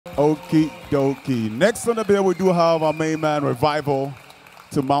Okie dokie. Next on the bill, we do have our main man, Revival,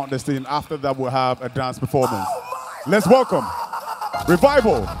 to mount the stage. After that, we'll have a dance performance. Let's welcome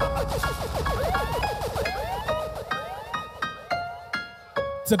Revival.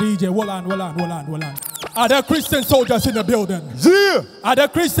 It's a DJ. Hold on. Are there Christian soldiers in the building? Yeah. Are there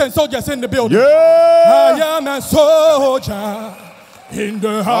Christian soldiers in the building? Yeah. I am a soldier in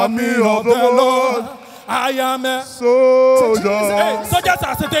the army of the Lord. I am a soldier. Hey, soldiers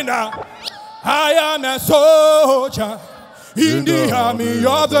are sitting down. I am a soldier in the army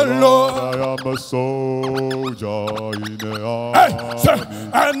of the Lord. I am a soldier in the army. Hey, sir,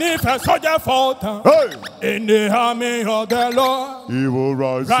 and if a soldier falls down in the army of the Lord, he will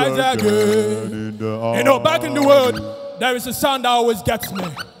rise again in the army. You know, back in the world, there is a sound that always gets me.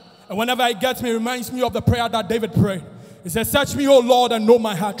 And whenever it gets me, it reminds me of the prayer that David prayed. He said, search me, O Lord, and know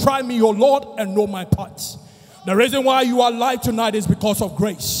my heart. Try me, O Lord, and know my parts. The reason why you are alive tonight is because of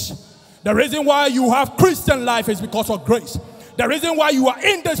grace. The reason why you have Christian life is because of grace. The reason why you are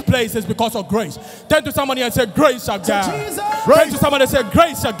in this place is because of grace. Turn to somebody and say, grace of God. Turn to somebody and say,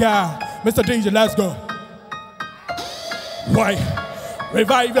 grace of God. Mr. DJ, let's go. Why?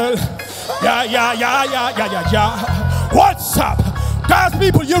 Revival. Yeah. What's up? God's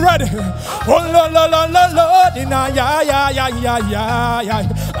people, you ready? Oh, Lord,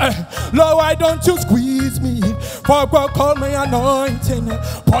 Lord, why don't you squeeze me? For God call me anointing.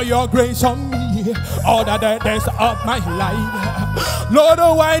 Pour your grace on me all the days of my life. Lord,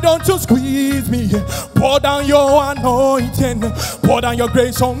 why don't you squeeze me? Pour down your anointing. Pour down your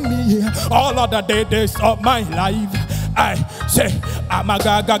grace on me all of the days of my life. I say, I'm a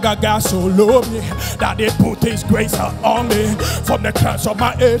gaga so low me that they put his grace on me from the crowns of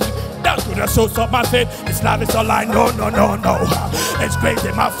my head down to the soles of my feet. His love is all I know, no. It's grace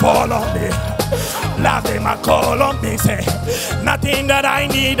they might fall on me. Love they might call on me. Say, nothing that I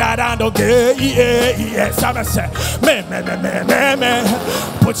need that I don't get. Yes, I'm a say, man.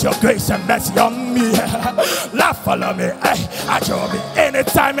 Put your grace and mercy on me. Love follow me. I show me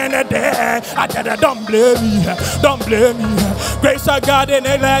anytime, any day. I tell them, don't blame me. Grace of God in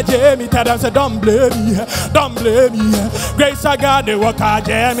the Jamie. Tell them, say, don't blame me. Grace of God, they work hard,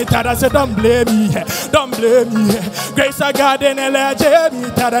 Jamie. Tell them, say, don't blame me. Grace of God in the Jamie.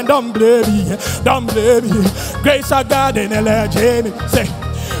 Tell them, don't blame me. Grace of God in the Jamie. Say,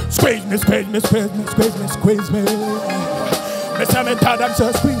 squeeze me. Tell them,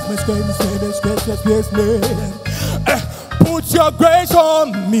 say, squeeze me. Put your grace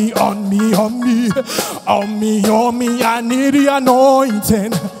on me. I need the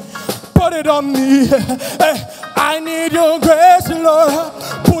anointing. Put it on me. I need your grace, Lord.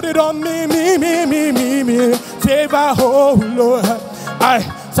 Put it on me. Favor, oh Lord.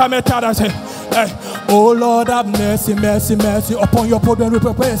 Sometimes I say, oh Lord, have mercy upon your children.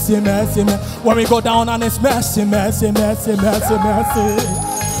 Mercy. When we go down and it's mercy.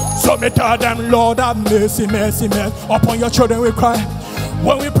 So me tell them, Lord, have mercy upon your children. We cry.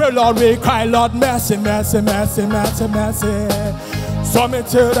 When we pray, Lord, we cry, Lord, mercy. So me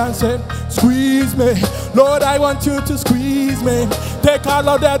tell them, say, squeeze me, Lord, I want you to squeeze me. Take all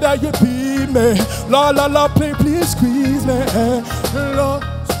of that you beat me, Lord, please squeeze me, Lord,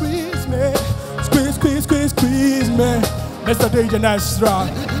 squeeze me, squeeze me. Mr. DJ, nice strong.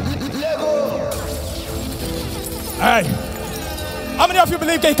 Hey. How many of you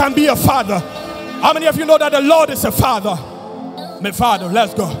believe they can be a father? How many of you know that the Lord is a father? My father,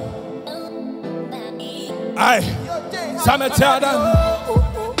 let's go. Aye. Some tell them,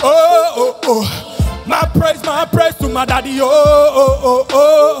 oh. My praise to my daddy, oh.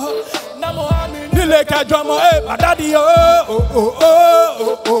 My daddy, oh.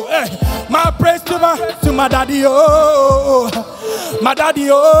 My praise to my daddy, oh. My daddy,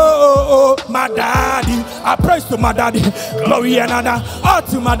 oh. My daddy, I praise to my daddy. Glory and honor, all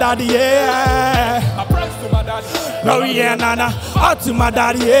to my daddy, yeah. I praise to my daddy. Glory and honor, all to my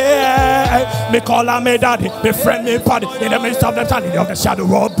daddy, yeah. Me call her my daddy, me friend, me party. In the midst of the valley of the shadow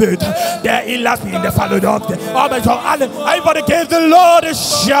of death, there he left me in the valley of death. Everybody give the Lord a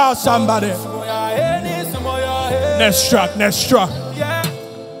shout, somebody. Next track.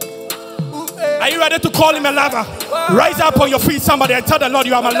 Are you ready to call him a lover? Rise up on your feet, somebody, and tell the Lord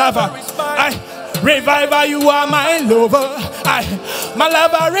you are my lover. Revival, you are my lover. My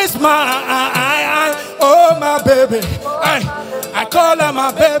lover is mine. Oh, my baby. I call her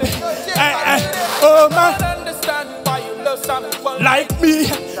my baby. Oh, my. Like me.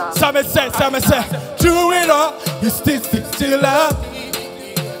 Some say, through it all, you still up.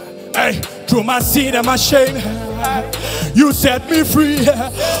 Through my sin and my shame. You set me free.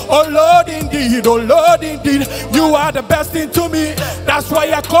 Oh Lord, indeed, you are the best thing to me. That's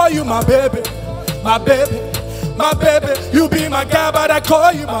why I call you my baby, my baby, my baby. You be my guy, but I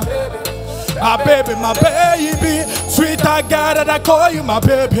call you my baby. My baby, my baby, sweet I got it, I call you my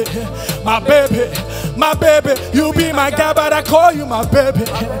baby. My baby, my baby, you be my guy, but I call you my baby.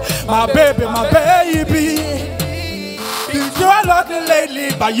 My baby, my baby. You are lucky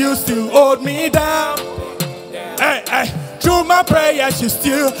lately, but you still hold me down. Hey, hey, through my prayers, you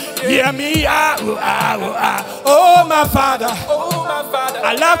still hear me out. Oh, my Father,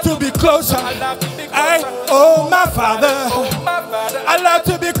 I love to be closer. Hey, oh, my Father, I love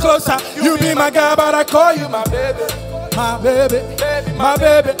to be closer. You be my guy, but I call you my baby. My baby, my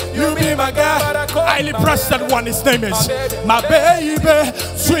baby, you be my guy. Highly pressed that one, his name is my baby.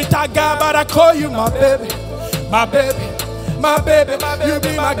 Sweet I got, but I call you my baby. My baby, my baby, you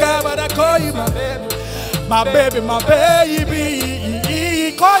be my guy, but I call you my baby. My baby,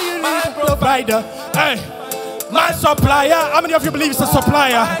 call you my provider. Hey, my supplier. How many of you believe it's a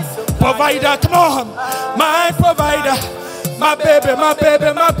supplier? Provider, come on. My provider. My baby, my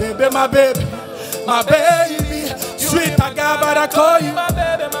baby, my baby, my baby. My baby, sweet I got, but I call you my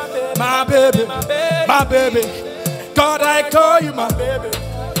baby, my baby, my baby. God, I call you my baby,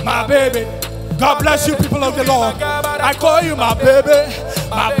 my baby. God bless you, people of the Lord. I call you my baby,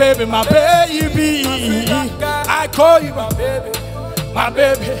 my baby, my baby. I call you my baby, my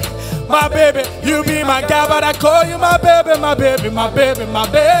baby, my baby. You be my guy, but I call you my baby, my baby, my baby, my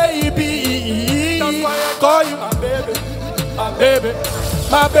baby. That's why I call you my baby, my baby,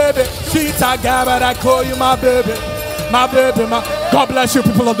 my baby. Sweet I got, but I call you my baby, my baby, my. God bless you,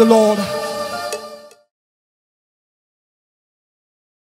 people of the Lord.